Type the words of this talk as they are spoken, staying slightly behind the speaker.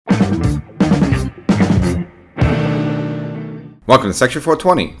Welcome to Section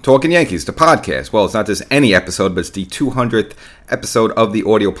 420, Talking Yankees, the podcast. Well, it's not just any episode, but it's the 200th episode of the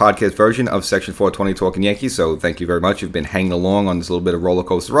audio podcast version of Section 420, Talking Yankees. So thank you very much. You've been hanging along on this little bit of roller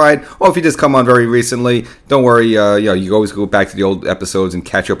coaster ride. Or if you just come on very recently, don't worry. You always go back to the old episodes and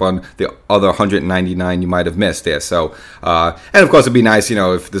catch up on the other 199 you might have missed there. So, and of course, it'd be nice,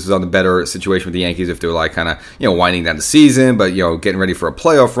 if this is on the better situation with the Yankees, if they're like kind of, winding down the season, but, getting ready for a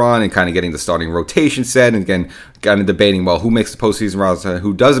playoff run and kind of getting the starting rotation set. And again, kind of debating, well, who makes the postseason roster,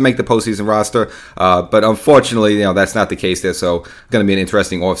 who doesn't make the postseason roster. But unfortunately, that's not the case there. So it's going to be an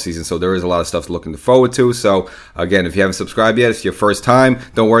interesting offseason. So there is a lot of stuff looking forward to. So again, if you haven't subscribed yet, it's your first time,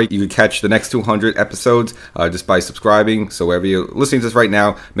 don't worry. You can catch the next 200 episodes just by subscribing. So wherever you're listening to this right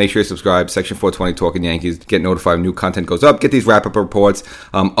now, make sure you subscribe. Section 420 Talking Yankees. Get notified when new content goes up. Get these wrap-up reports,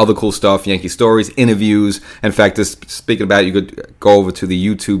 other cool stuff, Yankee stories, interviews. In fact, speaking about it, you could go over to the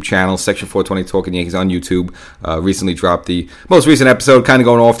YouTube channel, Section 420 Talking Yankees on YouTube. Recently dropped the most recent episode, kind of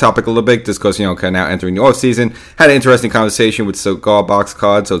going off topic a little bit, just because, kind of now entering the off season. Had an interesting conversation with Cigar Box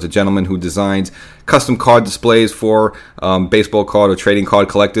Cards. So it's a gentleman who designs custom card displays for baseball card or trading card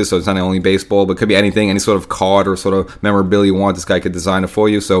collectors. So it's not only baseball, but it could be anything, any sort of card or sort of memorabilia you want. This guy could design it for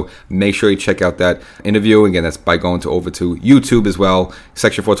you. So make sure you check out that interview. Again, that's by going over to YouTube as well.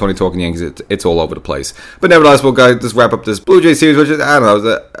 Section 420 Talking Yankees. It's all over the place. But nevertheless, we'll just wrap up this Blue Jays series, which is, I don't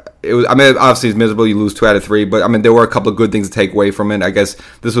know, obviously it's miserable. You lose 2 out of 3, but there were a couple of good things to take away from it. I guess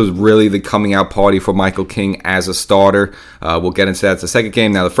this was really the coming out party for Michael King as a starter. We'll get into that. It's the second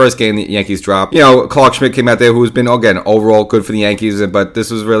game. Now, the first game the Yankees dropped, Clarke Schmidt came out there, who's been, again, overall good for the Yankees, but this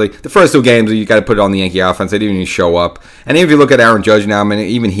was really the first 2 games you got to put it on the Yankee offense. They didn't even show up. And even if you look at Aaron Judge now,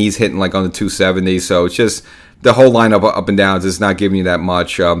 even he's hitting like on the 270, so it's just the whole lineup up and down is not giving you that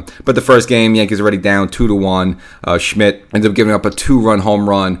much. But the first game, Yankees already down 2-1. Schmidt ends up giving up a 2-run home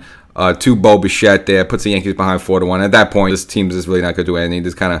run to Bo Bichette there, puts the Yankees behind 4-1. At that point, this team is really not going to do anything.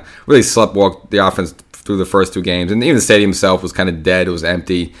 Just kind of really sleptwalked the offense through the first 2 games. And even the stadium itself was kind of dead. It was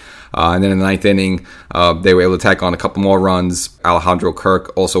empty. And then in the 9th inning, they were able to tack on a couple more runs. Alejandro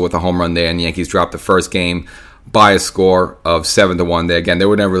Kirk also with a home run there, and the Yankees dropped the first game by a score of 7-1 there. Again, they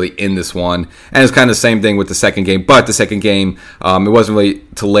were never really in this one. And it's kind of the same thing with the second game. But the second game, it wasn't really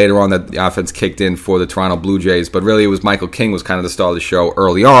till later on that the offense kicked in for the Toronto Blue Jays. But really, it was Michael King was kind of the star of the show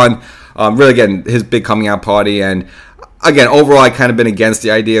early on. Really, again, his big coming out party. And again, overall, I kind of been against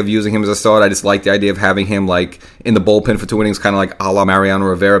the idea of using him as a start. I just like the idea of having him like in the bullpen for 2 innings, kind of like a la Mariano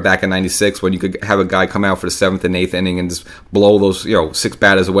Rivera back in '96, when you could have a guy come out for the 7th and 8th inning and just blow those 6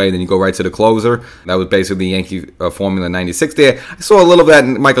 batters away, and then you go right to the closer. That was basically the Yankee formula in '96. There, I saw a little of that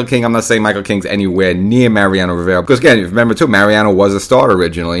in Michael King. I'm not saying Michael King's anywhere near Mariano Rivera, because again, remember too, Mariano was a starter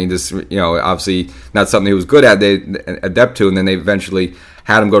originally, and just obviously not something he was good at, they adept to, and then they eventually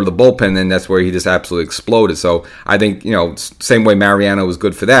had him go to the bullpen, and that's where he just absolutely exploded. So I think, same way Mariano was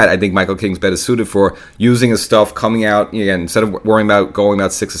good for that, I think Michael King's better suited for using his stuff coming out, again, instead of worrying about going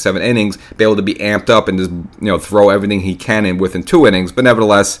about 6 or 7 innings, be able to be amped up and just, throw everything he can in within 2 innings. But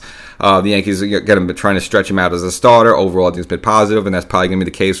nevertheless, the Yankees get him trying to stretch him out as a starter. Overall, I think it's been positive, and that's probably going to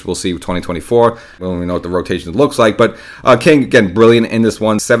be the case. We'll see with 2024. We don't even know what the rotation looks like. But King, again, brilliant in this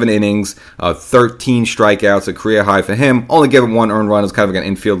one. 7 innings, 13 strikeouts, a career high for him. Only gave him 1 earned run. It was kind of like an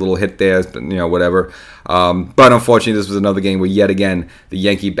infield little hit there, whatever. But unfortunately, this was another game where yet again the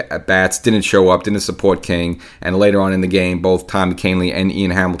Yankee bats didn't show up, didn't support King, and later on in the game, both Tom McCaney and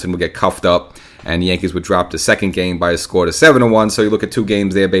Ian Hamilton would get cuffed up, and the Yankees would drop the second game by a score to 7-1. So you look at 2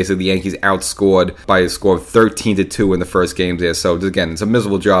 games there, basically the Yankees outscored by a score of 13-2 in the first game there. So again, it's a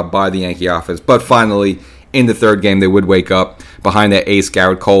miserable job by the Yankee offense, but finally, in the third game, they would wake up behind their ace,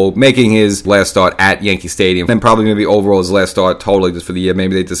 Garrett Cole, making his last start at Yankee Stadium. And probably going to be overall his last start totally just for the year.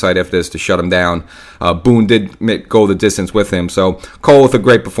 Maybe they decide after this to shut him down. Boone did go the distance with him. So Cole with a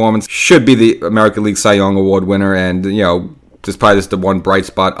great performance. Should be the American League Cy Young Award winner. And, just probably just the one bright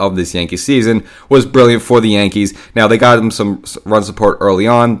spot of this Yankee season, was brilliant for the Yankees. Now, they got him some run support early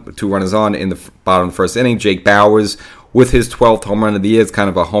on, 2 runners on in the bottom of the first inning. Jake Bauers with his 12th home run of the year. It's kind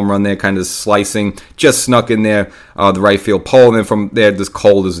of a home run there, kind of slicing, just snuck in there, the right field pole. And then from there, this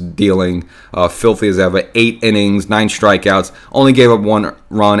Cole is dealing filthy as ever. 8 innings, 9 strikeouts, only gave up 1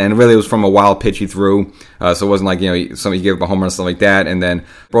 run, and really it was from a wild pitch he threw. So it wasn't like, somebody gave up a home run or something like that. And then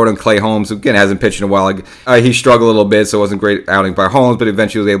brought in Clay Holmes, who again hasn't pitched in a while. He struggled a little bit, so it wasn't a great outing by Holmes, but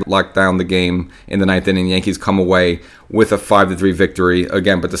eventually was able to lock down the game in the 9th inning. The Yankees come away with a 5-3 victory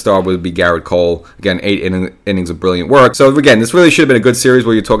again, but the star would be Garrett Cole. Again, 8 innings of brilliant work. So again, this really should have been a good series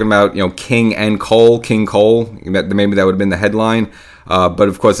where you're talking about King and Cole, King Cole. Maybe that would have been the headline. But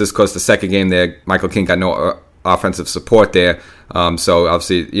of course, the second game there, Michael King got no offensive support there. So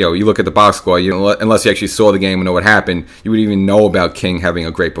obviously, you look at the box score, unless you actually saw the game and know what happened, you wouldn't even know about King having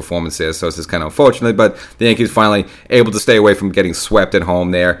a great performance there. So it's just kind of unfortunate, but the Yankees finally able to stay away from getting swept at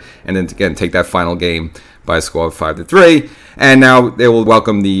home there, and then again take that final game by a score of 5-3. And now they will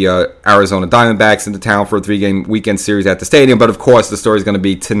welcome the Arizona Diamondbacks into town for a 3-game weekend series at the stadium. But of course, the story is going to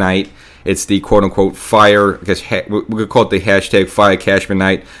be tonight. It's the quote-unquote fire, I guess we could call it the hashtag Fire Cashman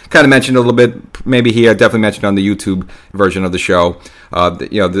night. Kind of mentioned a little bit, maybe here, definitely mentioned on the YouTube version of the show.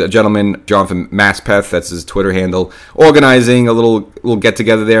 The gentleman, Jonathan Maspeth, that's his Twitter handle, organizing a little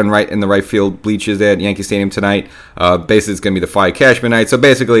get-together there in the right field bleachers there at Yankee Stadium tonight. Basically, it's going to be the Fire Cashman night. So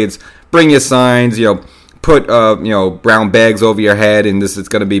basically, it's bring your signs, put brown bags over your head, and it's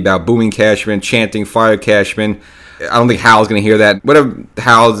going to be about booing Cashman, chanting Fire Cashman. I don't think Hal's going to hear that. Whatever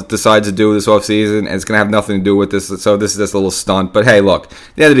Hal decides to do this offseason, and it's going to have nothing to do with this. So this is just a little stunt. But hey, look,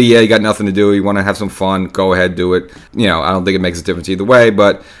 at the end of the year, you got nothing to do. You want to have some fun, go ahead, do it. I don't think it makes a difference either way.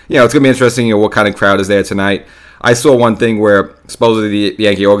 But, it's going to be interesting, what kind of crowd is there tonight. I saw one thing where supposedly the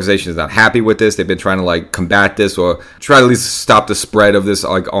Yankee organization is not happy with this. They've been trying to combat this or try to at least stop the spread of this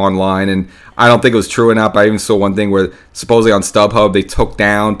online. And I don't think it was true or not, but I even saw one thing where supposedly on StubHub they took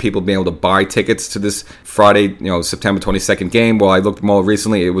down people being able to buy tickets to this Friday, September 22nd game. Well, I looked more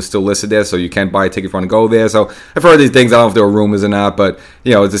recently, it was still listed there, so you can buy a ticket if you want to go there. So I've heard these things. I don't know if they were rumors or not, but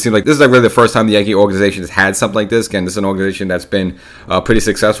it just seems like this is really the first time the Yankee organization has had something like this. Again, this is an organization that's been pretty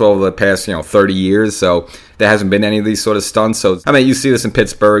successful over the past 30 years. So there hasn't been any of these sort of stunts. So you see this in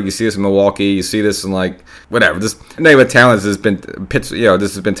Pittsburgh, you see this in Milwaukee, you see this in whatever. This name of talent has been this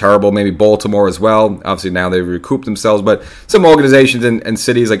has been terrible. Maybe Baltimore as well. Obviously now they've recouped themselves, but some organizations and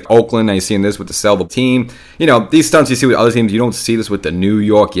cities like Oakland, now you're seeing this with the Selva team. These stunts you see with other teams, you don't see this with the New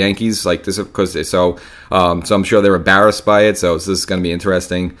York Yankees like this, because so I'm sure they're embarrassed by it. So this is going to be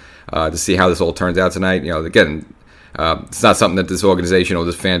interesting to see how this all turns out tonight. Again, it's not something that this organization or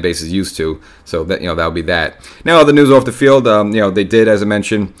this fan base is used to, so that that'll be that. Now, the news off the field, they did, as I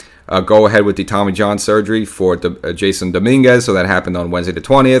mentioned, go ahead with the Tommy John surgery for Jason Dominguez, so that happened on Wednesday the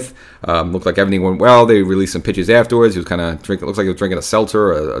 20th. Looked like everything went well. They released some pictures afterwards. He was kind of drinking, looks like he was drinking a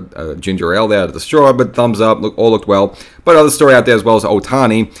seltzer, a ginger ale there out of the straw, but thumbs up, all looked well. But other story out there as well is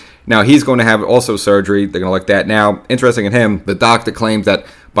Ohtani. Now, he's going to have also surgery. They're going to look at that. Now, interesting in him, the doctor claims that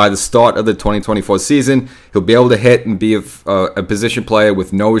by the start of the 2024 season, he'll be able to hit and be a position player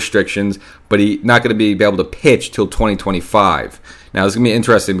with no restrictions, but he's not going to be able to pitch till 2025. Now, this is going to be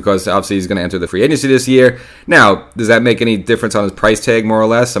interesting because obviously he's going to enter the free agency this year. Now, does that make any difference on his price tag, more or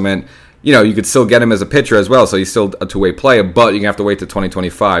less? I mean, you could still get him as a pitcher as well, so he's still a two-way player, but you're going to have to wait till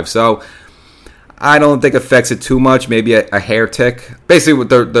 2025. So I don't think it affects it too much, maybe a hair tick. Basically, with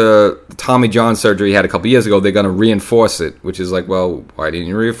the Tommy John surgery he had a couple years ago, they're going to reinforce it, which is well, why didn't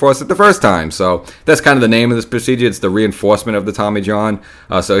you reinforce it the first time? So that's kind of the name of this procedure. It's the reinforcement of the Tommy John.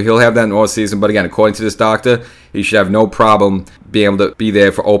 So he'll have that in all season. But again, according to this doctor, he should have no problem being able to be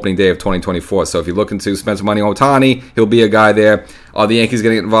there for opening day of 2024. So if you're looking to spend some money on Ohtani, he'll be a guy there. Are the Yankees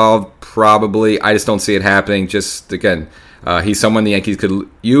going to get involved? Probably. I just don't see it happening. Just, again, he's someone the Yankees could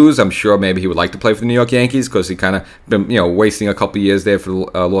use. I'm sure maybe he would like to play for the New York Yankees because he kind of been, wasting a couple years there for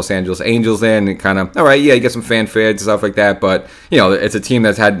the Los Angeles Angels there, and it kind of, all right, yeah, you get some fanfare and stuff like that, but, it's a team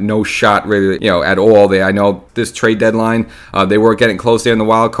that's had no shot really, at all there. I know this trade deadline, they were getting close there in the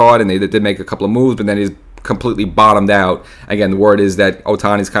wild card, and they did make a couple of moves, but then he's completely bottomed out. Again, the word is that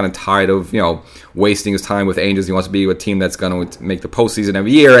Ohtani's kind of tired of, wasting his time with Angels. He wants to be a team that's going to make the postseason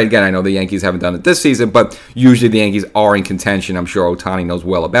every year. And again, I know the Yankees haven't done it this season, but usually the Yankees are in contention. I'm sure Ohtani knows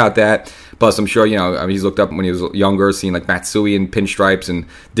well about that. Plus, I'm sure, he's looked up when he was younger, seeing Matsui and pinstripes and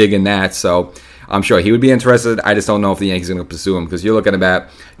digging that. So I'm sure he would be interested. I just don't know if the Yankees are going to pursue him because you're looking about,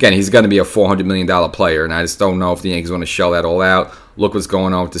 again, he's going to be a $400 million player, and I just don't know if the Yankees want to shell that all out. Look what's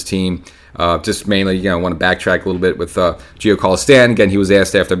going on with this team. Just mainly, I want to backtrack a little bit with Giancarlo Stanton. Again, he was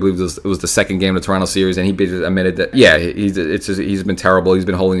asked after, I believe it was the second game of the Toronto series, and he admitted that, yeah, he's been terrible. He's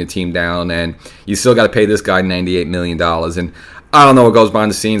been holding the team down, and you still got to pay this guy $98 million. And I don't know what goes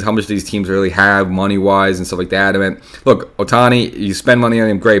behind the scenes, how much these teams really have money-wise and stuff like that. I mean, look, Ohtani, you spend money on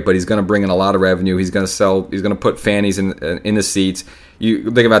him, great, but he's going to bring in a lot of revenue. He's going to put fannies in the seats.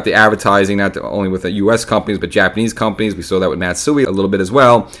 You think about the advertising, not only with the U.S. companies, but Japanese companies. We saw that with Matsui a little bit as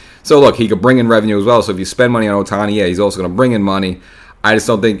well. So, look, he could bring in revenue as well. So, if you spend money on Ohtani, yeah, he's also going to bring in money. I just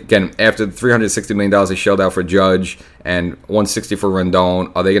don't think, again, after the $360 million they shelled out for Judge and $160 for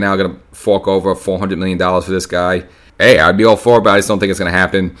Rendon, are they now going to fork over $400 million for this guy? Hey, I'd be all for it, but I just don't think it's going to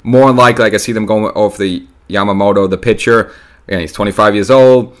happen. More than likely, I can see them going off the Yamamoto, the pitcher. Again, he's 25 years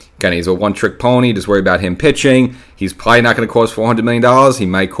old. Again, he's a one-trick pony. Just worry about him pitching. He's probably not going to cost $400 million. He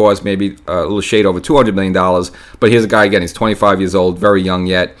might cost maybe a little shade over $200 million. But here's a guy, again, he's 25 years old, very young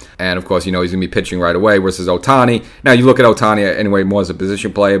yet. And, of course, he's going to be pitching right away versus Ohtani. Now, you look at Ohtani anyway more as a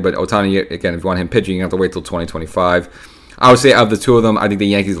position player. But Ohtani, again, if you want him pitching, you have to wait till 2025. I would say of the two of them, I think the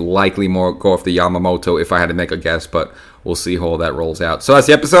Yankees likely more go off the Yamamoto if I had to make a guess, but we'll see how all that rolls out. So that's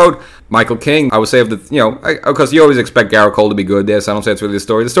the episode. Michael King, I would say of the, because you always expect Garrett Cole to be good there, so I don't say that's really the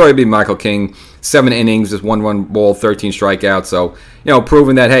story. The story would be Michael King, 7 innings, just 1 ball, 13 strikeouts. So,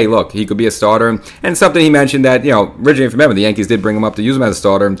 proving that, hey, look, he could be a starter. And something he mentioned that, originally, if you remember, the Yankees did bring him up to use him as a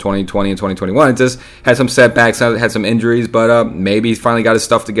starter in 2020 and 2021. It just had some setbacks, had some injuries, but maybe he's finally got his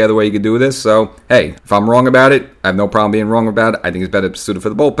stuff together where he could do this. So, hey, if I'm wrong about it, I have no problem being wrong about it. I think he's better suited for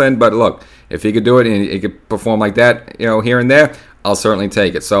the bullpen. But look, if he could do it and he could perform like that, here and there, I'll certainly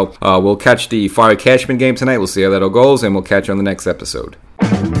take it. So we'll catch the Fire Cashman game tonight. We'll see how that all goes, and we'll catch you on the next episode.